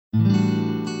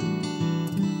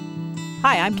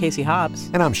Hi, I'm Casey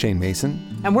Hobbs. And I'm Shane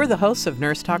Mason. And we're the hosts of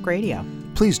Nurse Talk Radio.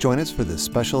 Please join us for this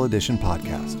special edition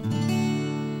podcast.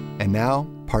 And now,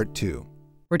 part 2.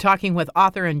 We're talking with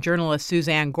author and journalist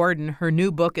Suzanne Gordon. Her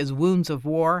new book is Wounds of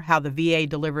War: How the VA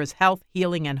Delivers Health,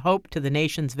 Healing, and Hope to the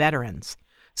Nation's Veterans.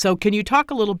 So can you talk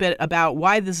a little bit about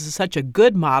why this is such a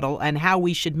good model and how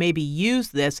we should maybe use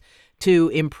this to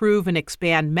improve and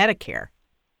expand Medicare?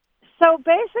 So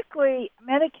basically,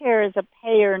 Medicare is a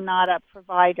payer, not a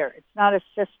provider. It's not a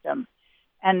system.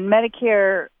 And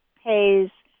Medicare pays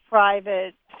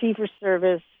private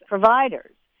fee-for-service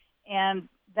providers, and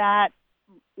that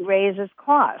raises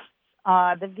costs.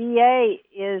 The VA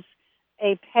is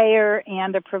a payer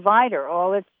and a provider.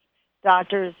 All its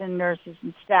doctors and nurses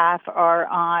and staff are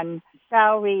on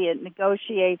salary. It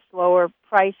negotiates lower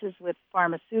prices with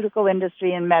pharmaceutical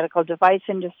industry and medical device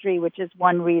industry, which is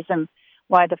one reason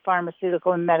why the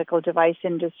pharmaceutical and medical device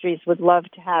industries would love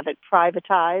to have it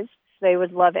privatized. They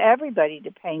would love everybody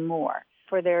to pay more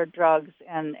for their drugs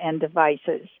and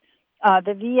devices.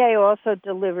 The VA also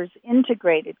delivers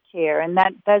integrated care, and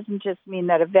that doesn't just mean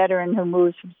that a veteran who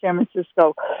moves from San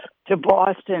Francisco to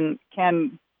Boston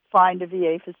can find a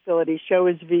VA facility, show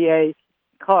his VA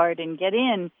card, and get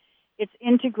in. It's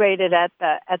integrated at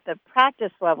the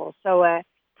practice level. So a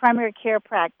primary care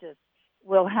practice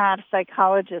will have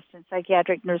psychologists and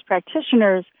psychiatric nurse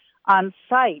practitioners on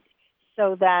site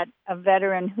so that a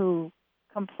veteran who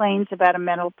complains about a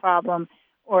mental problem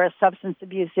or a substance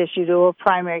abuse issue to a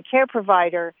primary care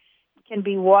provider can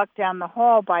be walked down the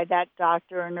hall by that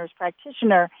doctor or nurse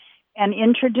practitioner and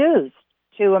introduced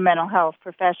to a mental health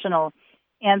professional.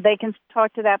 And they can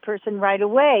talk to that person right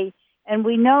away. And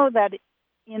we know that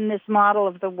in this model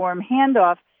of the warm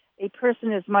handoff, a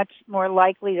person is much more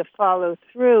likely to follow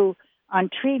through on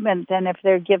treatment than if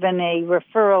they're given a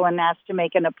referral and asked to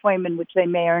make an appointment, which they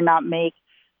may or not make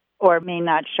or may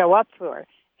not show up for.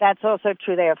 That's also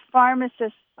true. They have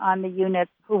pharmacists on the unit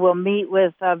who will meet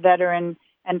with a veteran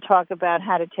and talk about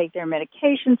how to take their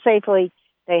medication safely.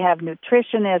 They have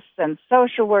nutritionists and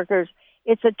social workers.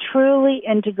 It's a truly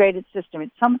integrated system.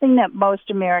 It's something that most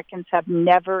Americans have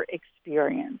never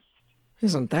experienced.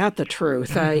 Isn't that the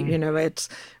truth?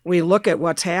 We look at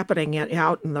what's happening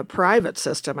out in the private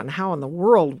system and how in the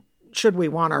world should we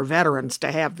want our veterans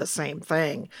to have the same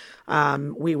thing?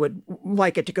 We would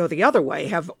like it to go the other way,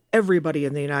 have everybody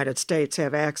in the United States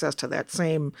have access to that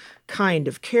same kind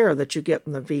of care that you get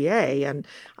in the VA. And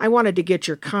I wanted to get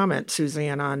your comment,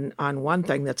 Suzanne, on one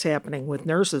thing that's happening with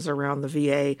nurses around the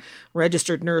VA.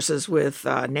 Registered nurses with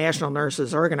National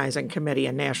Nurses Organizing Committee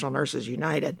and National Nurses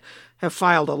United have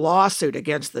filed a lawsuit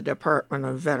against the Department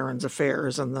of Veterans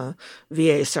Affairs and the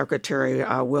VA Secretary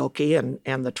Wilkie and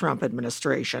the Trump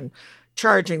administration,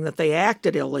 charging that they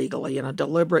acted illegally in a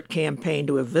deliberate campaign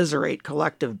to eviscerate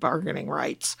collective bargaining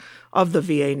rights of the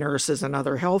VA nurses and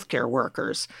other healthcare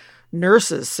workers.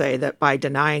 Nurses say that by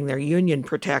denying their union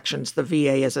protections, the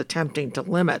VA is attempting to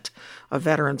limit a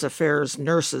Veterans Affairs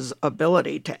nurse's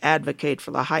ability to advocate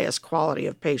for the highest quality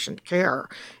of patient care.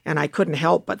 And I couldn't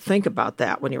help but think about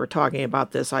that when you were talking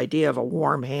about this idea of a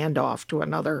warm handoff to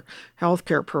another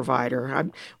healthcare provider.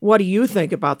 What do you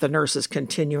think about the nurses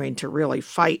continuing to really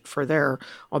fight for their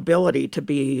ability to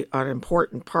be an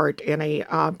important part in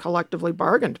a collectively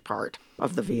bargained part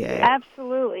of the VA?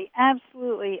 Absolutely.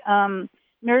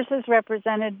 Nurses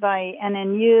represented by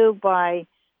NNU, by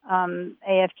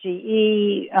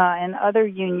AFGE, and other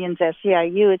unions,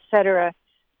 SEIU, et cetera,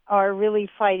 are really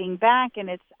fighting back,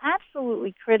 and it's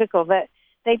absolutely critical that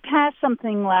they passed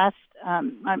something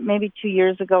maybe 2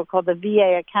 years ago called the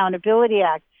VA Accountability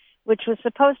Act, which was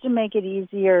supposed to make it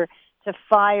easier to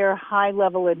fire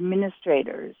high-level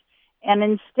administrators. And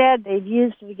instead, they've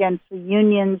used it against the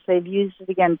unions, they've used it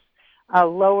against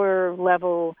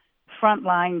lower-level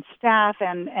frontline staff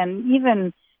and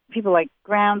even people like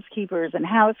groundskeepers and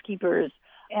housekeepers,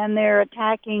 and they're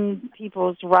attacking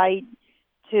people's right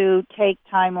to take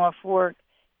time off work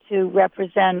to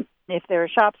represent, if they're a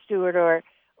shop steward or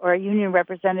a union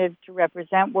representative, to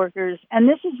represent workers. And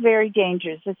this is very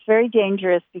dangerous. It's very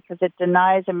dangerous because it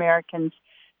denies Americans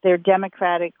their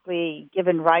democratically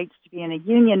given rights to be in a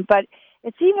union. But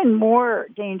it's even more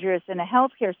dangerous in a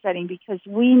healthcare setting because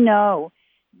we know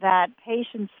that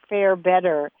patients fare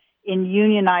better in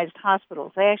unionized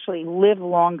hospitals. They actually live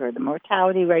longer. The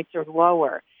mortality rates are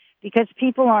lower because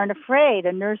people aren't afraid.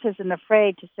 A nurse isn't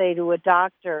afraid to say to a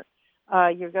doctor,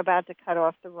 you're about to cut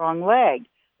off the wrong leg.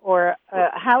 Or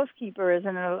a housekeeper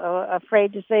isn't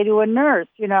afraid to say to a nurse,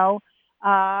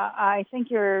 I think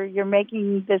you're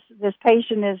making this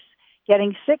patient is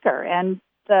getting sicker. And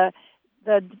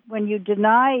when you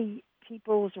deny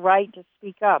people's right to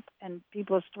speak up and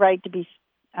people's right to be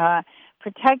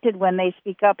protected when they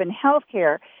speak up. In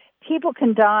healthcare, people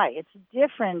can die. It's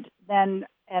different than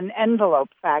an envelope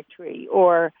factory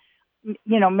or,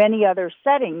 many other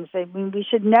settings. I mean, we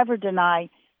should never deny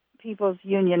people's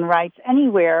union rights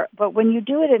anywhere. But when you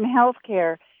do it in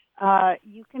healthcare,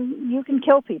 you can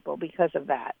kill people because of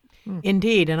that.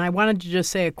 Indeed. And I wanted to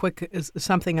just say a quick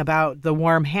something about the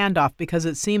warm handoff, because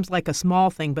it seems like a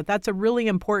small thing, but that's a really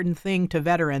important thing to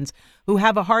veterans who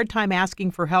have a hard time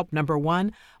asking for help, number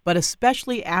one, but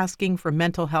especially asking for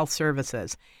mental health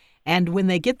services. And when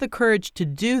they get the courage to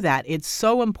do that, it's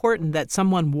so important that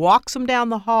someone walks them down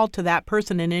the hall to that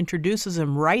person and introduces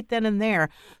them right then and there,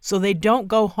 so they don't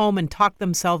go home and talk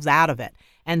themselves out of it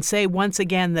and say once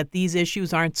again that these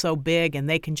issues aren't so big and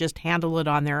they can just handle it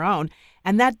on their own.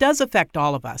 And that does affect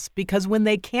all of us, because when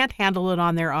they can't handle it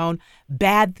on their own,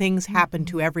 bad things happen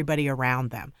to everybody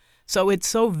around them. So it's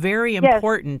so very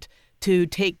important to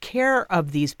take care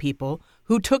of these people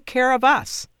who took care of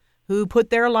us, who put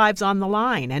their lives on the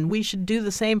line, and we should do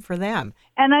the same for them.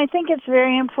 And I think it's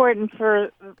very important for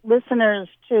listeners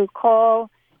to call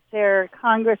their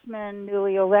congressman,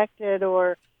 newly elected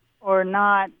or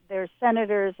not, their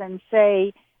senators, and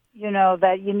say,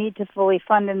 that you need to fully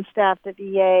fund and staff the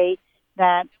VA,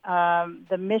 that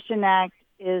the Mission Act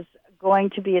is going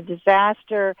to be a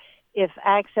disaster if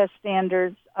access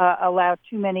standards allow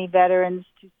too many veterans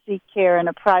to seek care in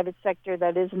a private sector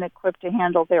that isn't equipped to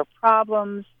handle their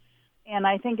problems. And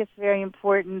I think it's very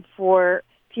important for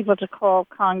people to call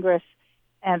Congress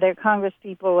and their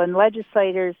congresspeople and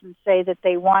legislators and say that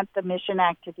they want the Mission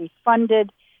Act to be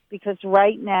funded, because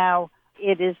right now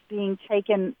it is being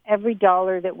taken, every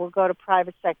dollar that will go to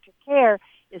private sector care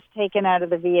is taken out of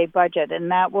the VA budget, and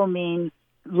that will mean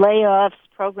layoffs,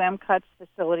 program cuts,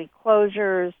 facility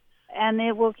closures, and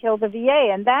it will kill the VA.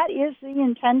 And that is the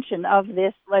intention of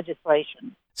this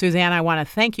legislation. Suzanne, I want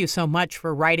to thank you so much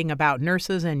for writing about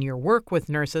nurses and your work with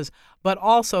nurses, but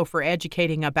also for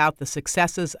educating about the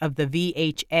successes of the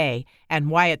VHA and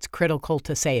why it's critical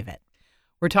to save it.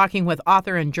 We're talking with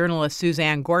author and journalist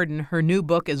Suzanne Gordon. Her new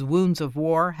book is Wounds of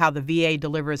War: How the VA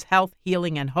Delivers Health,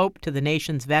 Healing, and Hope to the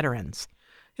Nation's Veterans.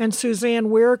 And Suzanne,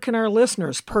 where can our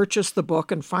listeners purchase the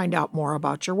book and find out more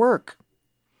about your work?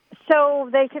 So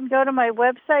they can go to my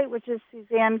website, which is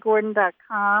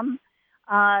SuzanneGordon.com.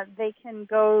 They can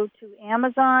go to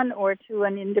Amazon or to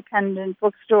an independent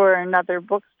bookstore or another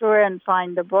bookstore and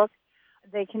find the book.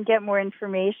 They can get more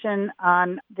information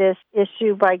on this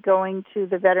issue by going to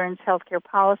the Veterans Healthcare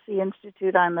Policy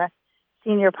Institute. I'm a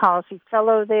senior policy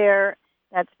fellow there.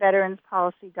 That's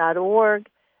veteranspolicy.org.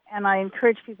 And I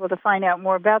encourage people to find out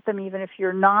more about them. Even if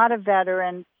you're not a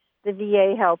veteran, the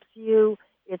VA helps you.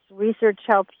 Its research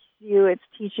helps you. Its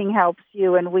teaching helps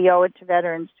you. And we owe it to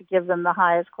veterans to give them the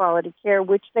highest quality care,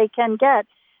 which they can get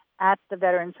at the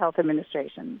Veterans Health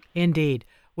Administration. Indeed.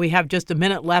 We have just a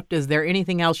minute left. Is there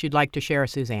anything else you'd like to share,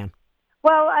 Suzanne?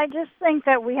 Well, I just think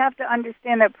that we have to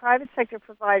understand that private sector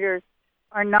providers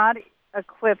are not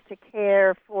equipped to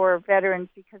care for veterans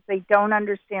because they don't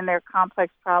understand their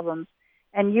complex problems.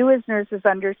 And you as nurses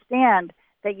understand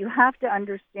that you have to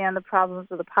understand the problems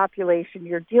of the population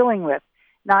you're dealing with.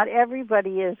 Not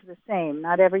everybody is the same.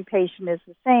 Not every patient is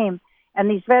the same. And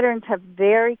these veterans have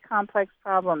very complex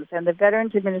problems. And the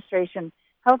Veterans Administration,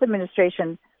 Health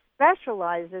Administration,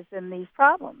 specializes in these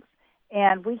problems.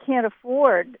 And we can't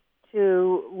afford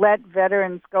to let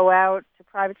veterans go out to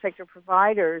private sector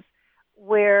providers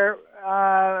where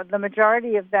the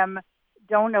majority of them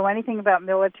don't know anything about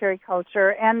military culture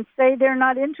and say they're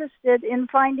not interested in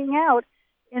finding out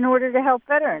in order to help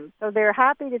veterans. So they're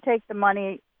happy to take the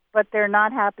money, but they're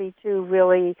not happy to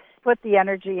really put the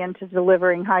energy into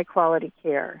delivering high-quality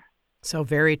care. So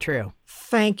very true.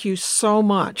 Thank you so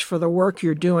much for the work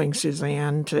you're doing,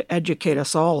 Suzanne, to educate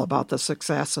us all about the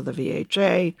success of the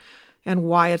VHA and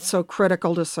why it's so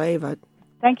critical to save it.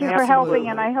 Thank you for helping,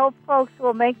 and I hope folks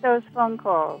will make those phone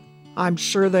calls. I'm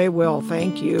sure they will.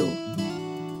 Thank you.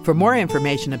 For more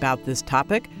information about this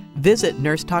topic, visit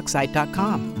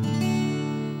nursetalksite.com.